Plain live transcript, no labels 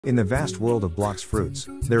In the vast world of Blox fruits,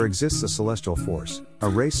 there exists a celestial force, a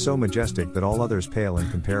race so majestic that all others pale in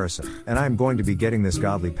comparison, and I am going to be getting this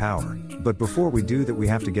godly power. But before we do that, we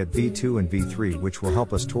have to get V2 and V3, which will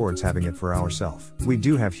help us towards having it for ourselves. We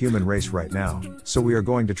do have human race right now, so we are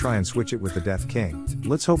going to try and switch it with the Death King.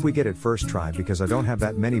 Let's hope we get it first try because I don't have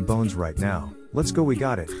that many bones right now. Let's go, we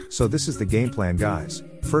got it. So this is the game plan, guys.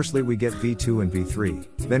 Firstly we get V2 and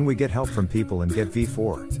V3, then we get help from people and get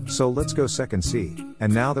V4. So let's go second C.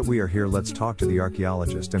 And now that we are here, let's talk to the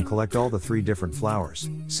archaeologist and collect all the 3 different flowers.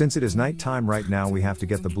 Since it is night time right now, we have to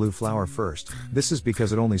get the blue flower first. This is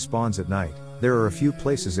because it only spawns at night. There are a few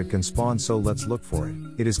places it can spawn, so let's look for it.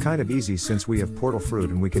 It is kind of easy since we have portal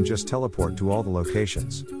fruit and we can just teleport to all the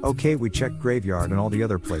locations. Okay, we checked graveyard and all the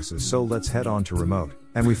other places, so let's head on to remote.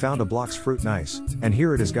 And we found a Blox fruit, nice. And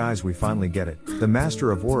here it is, guys, we finally get it. The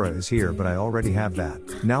Master of Aura is here, but I already have that.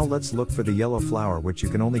 Now let's look for the yellow flower, which you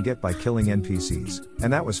can only get by killing NPCs.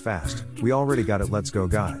 And that was fast. We already got it, let's go,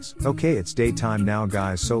 guys. Okay, it's daytime now,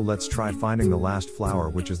 guys, so let's try finding the last flower,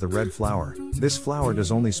 which is the red flower. This flower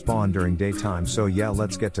does only spawn during daytime, so yeah,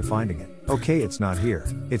 let's get to finding it. Okay, it's not here.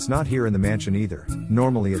 It's not here in the mansion either.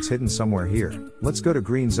 Normally it's hidden somewhere here. Let's go to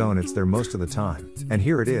green zone, it's there most of the time. And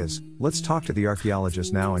here it is. Let's talk to the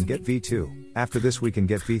archaeologist now and get V2. After this we can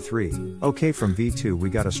get V3. Okay, from V2 we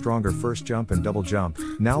got a stronger first jump and double jump.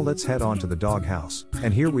 Now let's head on to the doghouse.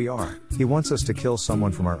 And here we are. He wants us to kill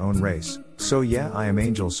someone from our own race. So yeah, I am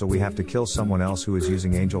Angel, so we have to kill someone else who is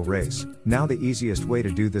using Angel race. Now the easiest way to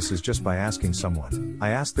do this is just by asking someone. I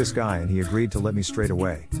asked this guy and he agreed to let me straight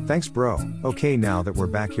away. Thanks, bro. Okay, now that we're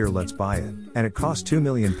back here, let's buy it. And it cost 2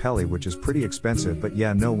 million pelly, which is pretty expensive, but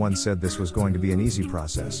yeah, no one said this was going to be an easy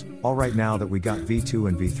process. Alright, now that we got V2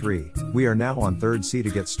 and V3, we are now on 3rd C to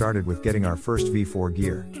get started with getting our first V4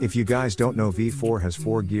 gear. If you guys don't know, V4 has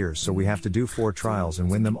 4 gears, so we have to do 4 trials and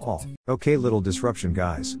win them all. Okay, little disruption,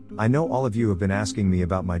 guys. I know all of you have been asking me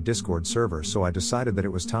about my Discord server, so I decided that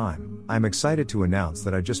it was time. I'm excited to announce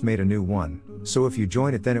that I just made a new one. So if you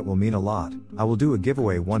join it, then it will mean a lot. I will do a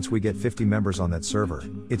giveaway once we get 50 members on that server.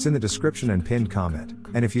 It's in the description and pinned comment.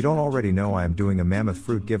 And if you don't already know, I am doing a mammoth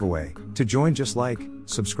fruit giveaway. To join, just like,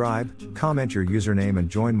 subscribe, comment your username and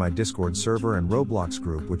join my Discord server and Roblox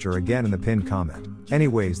group, which are again in the pinned comment.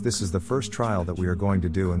 Anyways, this is the first trial that we are going to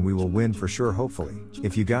do and we will win for sure, hopefully.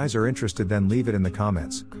 If you guys are interested, then leave it in the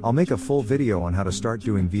comments. I'll make a full video on how to start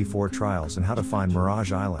doing V4 trials and how to find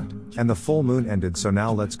Mirage Island. And the full moon ended, so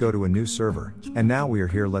now let's go to a new server. And now we are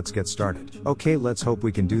here, let's get started. Okay, let's hope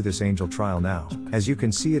we can do this angel trial now. As you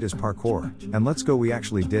can see, it is parkour. And let's go, we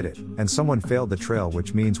actually did it. And someone failed the trail,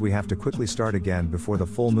 which means we have to quickly start again before the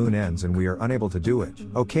full moon ends and we are unable to do it.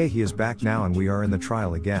 Okay, he is back now and we are in the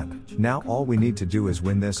trial again. Now all we need to do is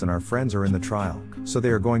win this, and our friends are in the trial, so they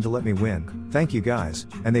are going to let me win. Thank you, guys.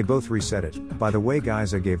 And they both reset it. By the way,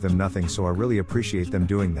 guys, I gave them nothing, so I really appreciate them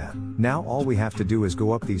doing that. Now all we have to do is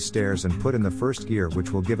go up these stairs and put in the first gear,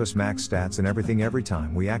 which will give us max stats and everything every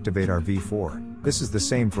time we activate our V4. This is the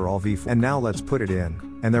same for all V4. And now let's put it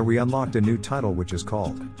in. And there we unlocked a new title, which is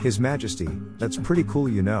called His Majesty. That's pretty cool,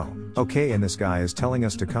 you know. Okay, and this guy is telling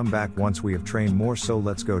us to come back once we have trained more, so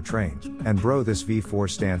let's go train. And bro, this V4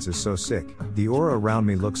 stance is so sick. The aura around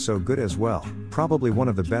me looks so good as well. Probably one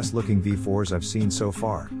of the best looking V4s I've seen so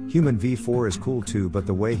far. Human V4 is cool too, but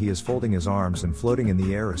the way he is folding his arms and floating in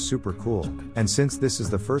the air is super cool. And since this is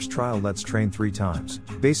the first trial, let's train 3 times.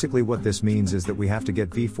 Basically what this means is that we have to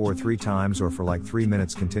get V4 3 times or for like 3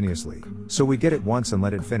 minutes continuously. So we get it once and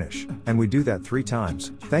let it finish. And we do that 3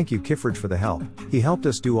 times. Thank you, Kiffridge, for the help. He helped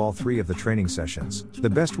us do all 3 of the training sessions. The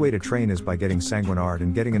best way to train is by getting Sanguinard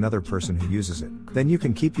and getting another person who uses it. Then you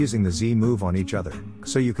can keep using the Z move on each other.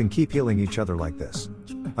 So you can keep healing each other like this.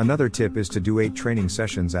 Another tip is to do 8 training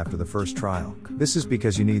sessions after the first trial. This is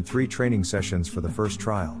because you need 3 training sessions for the first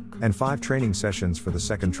trial, and 5 training sessions for the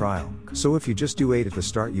second trial. So if you just do 8 at the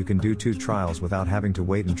start, you can do 2 trials without having to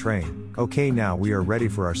wait and train. Okay, now we are ready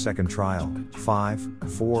for our second trial. 5,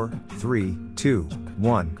 4, 3, 2,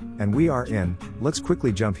 1, and we are in. Let's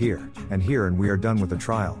quickly jump here, and we are done with the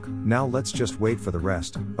trial. Now let's just wait for the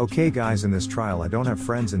rest. Okay guys, in this trial I don't have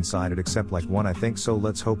friends inside it except like one, I think, so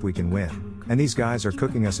let's hope we can win. And these guys are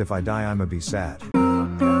cooking us. If I die, I'ma be sad.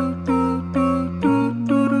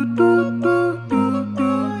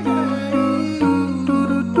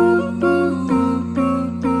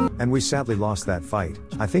 And we sadly lost that fight.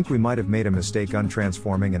 I think we might have made a mistake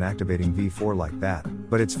untransforming and activating V4 like that,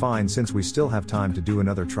 but it's fine since we still have time to do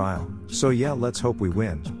another trial. So yeah, let's hope we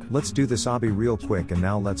win. Let's do this obby real quick, and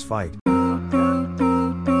now let's fight.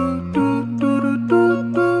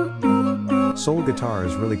 Soul guitar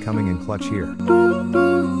is really coming in clutch here.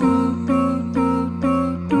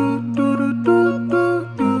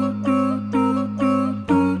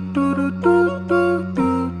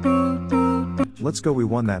 let's go, we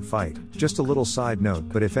won that fight. Just a little side note,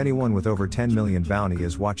 but if anyone with over 10 million bounty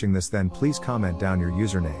is watching this, then please comment down your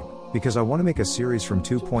username, because I want to make a series from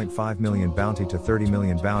 2.5 million bounty to 30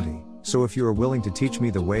 million bounty, so if you are willing to teach me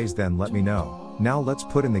the ways, then let me know. Now let's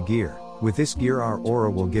put in the gear. With this gear our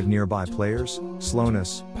aura will give nearby players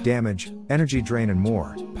slowness, damage, energy drain and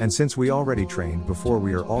more, and since we already trained before,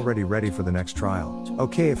 we are already ready for the next trial.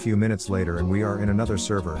 Okay, a few minutes later and we are in another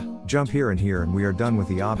server. Jump here and we are done with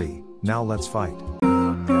the obby. Now let's fight.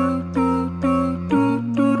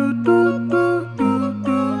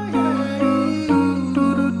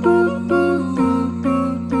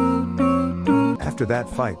 After that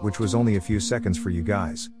fight, which was only a few seconds for you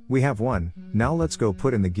guys, we have won. Now let's go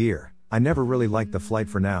put in the gear. I never really liked the flight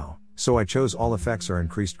for now, so I chose all effects are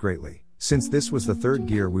increased greatly. Since this was the third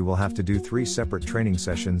gear, we will have to do 3 separate training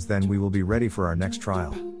sessions, then we will be ready for our next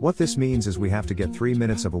trial. What this means is we have to get 3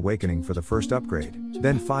 minutes of awakening for the first upgrade,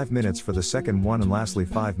 then 5 minutes for the second one, and lastly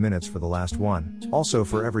 5 minutes for the last one. Also,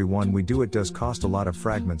 for every one we do, it does cost a lot of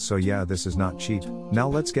fragments, so yeah, this is not cheap. Now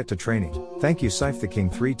let's get to training. Thank you Scythe the King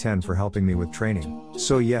 310 for helping me with training.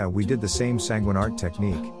 So yeah, we did the same sanguine art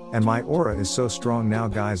technique. And my aura is so strong now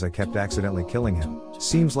guys, I kept accidentally killing him.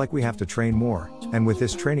 Seems like we have to train more, and with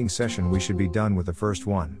this training session we should be done with the first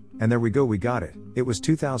one. And there we go, we got it. It was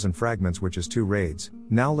 2000 fragments, which is 2 raids.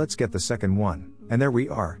 Now let's get the second one. And there we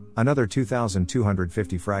are, another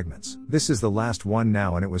 2250 fragments. This is the last one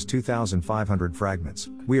now, and it was 2500 fragments.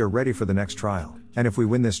 We are ready for the next trial. And if we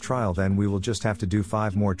win this trial, then we will just have to do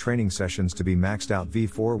 5 more training sessions to be maxed out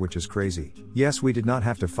V4, which is crazy. Yes, we did not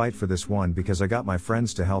have to fight for this one because I got my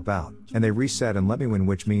friends to help out, and they reset and let me win,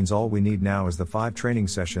 which means all we need now is the 5 training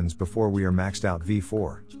sessions before we are maxed out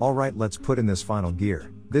V4. Alright, let's put in this final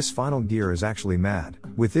gear. This final gear is actually mad.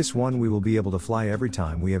 With this one we will be able to fly every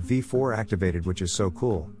time we have V4 activated, which is so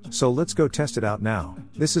cool. So let's go test it out now.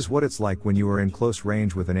 This is what it's like when you are in close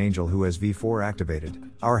range with an angel who has V4 activated.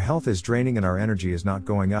 Our health is draining and our energy is not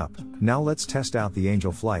going up. Now let's test out the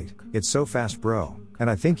angel flight. It's so fast, bro. And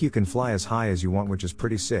I think you can fly as high as you want, which is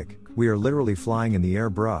pretty sick. We are literally flying in the air,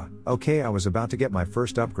 bruh. Okay, I was about to get my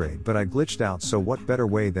first upgrade, but I glitched out, so what better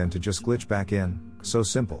way than to just glitch back in? So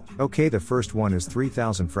simple. Okay, the first one is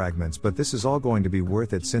 3000 fragments, but this is all going to be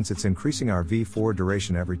worth it since it's increasing our V4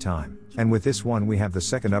 duration every time. And with this one we have the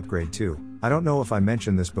second upgrade too. I don't know if I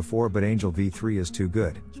mentioned this before, but Angel V3 is too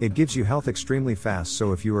good. It gives you health extremely fast,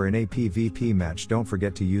 so if you are in a PvP match, don't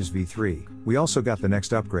forget to use V3. We also got the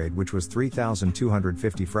next upgrade, which was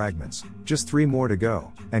 3250 fragments. Just 3 more to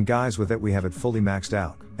go. And guys, with it we have it fully maxed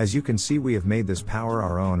out. As you can see, we have made this power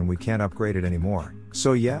our own and we can't upgrade it anymore.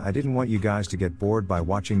 So yeah, I didn't want you guys to get bored by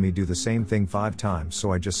watching me do the same thing 5 times,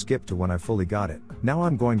 so I just skipped to when I fully got it. Now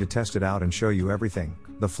I'm going to test it out and show you everything.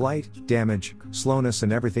 The flight, damage, slowness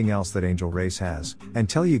and everything else that Angel Race has, and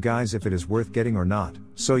tell you guys if it is worth getting or not.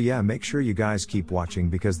 So yeah, make sure you guys keep watching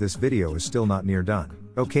because this video is still not near done.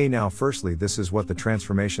 Okay, now firstly this is what the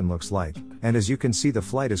transformation looks like, and as you can see the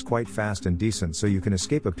flight is quite fast and decent, so you can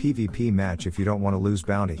escape a PvP match if you don't want to lose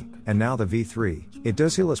bounty. And now the V3, it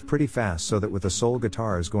does heal us pretty fast, so that with the soul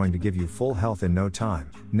guitar is going to give you full health in no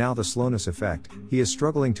time. Now the slowness effect, he is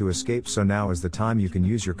struggling to escape, so now is the time you can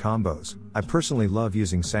use your combos. I personally love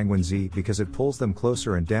using Sanguine Z because it pulls them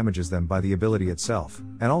closer and damages them by the ability itself,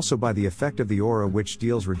 and also by the effect of the aura, which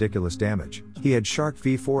deals ridiculous damage. He had Shark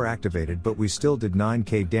V4 activated, but we still did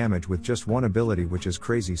 9k damage with just one ability, which is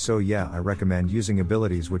crazy. So yeah, I recommend using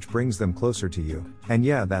abilities which brings them closer to you. And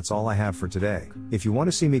yeah, that's all I have for today. If you want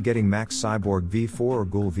to see me getting Max Cyborg V4 or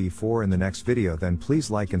Ghoul V4 in the next video, then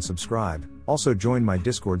please like and subscribe. Also join my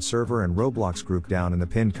Discord server and Roblox group down in the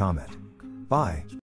pinned comment. Bye.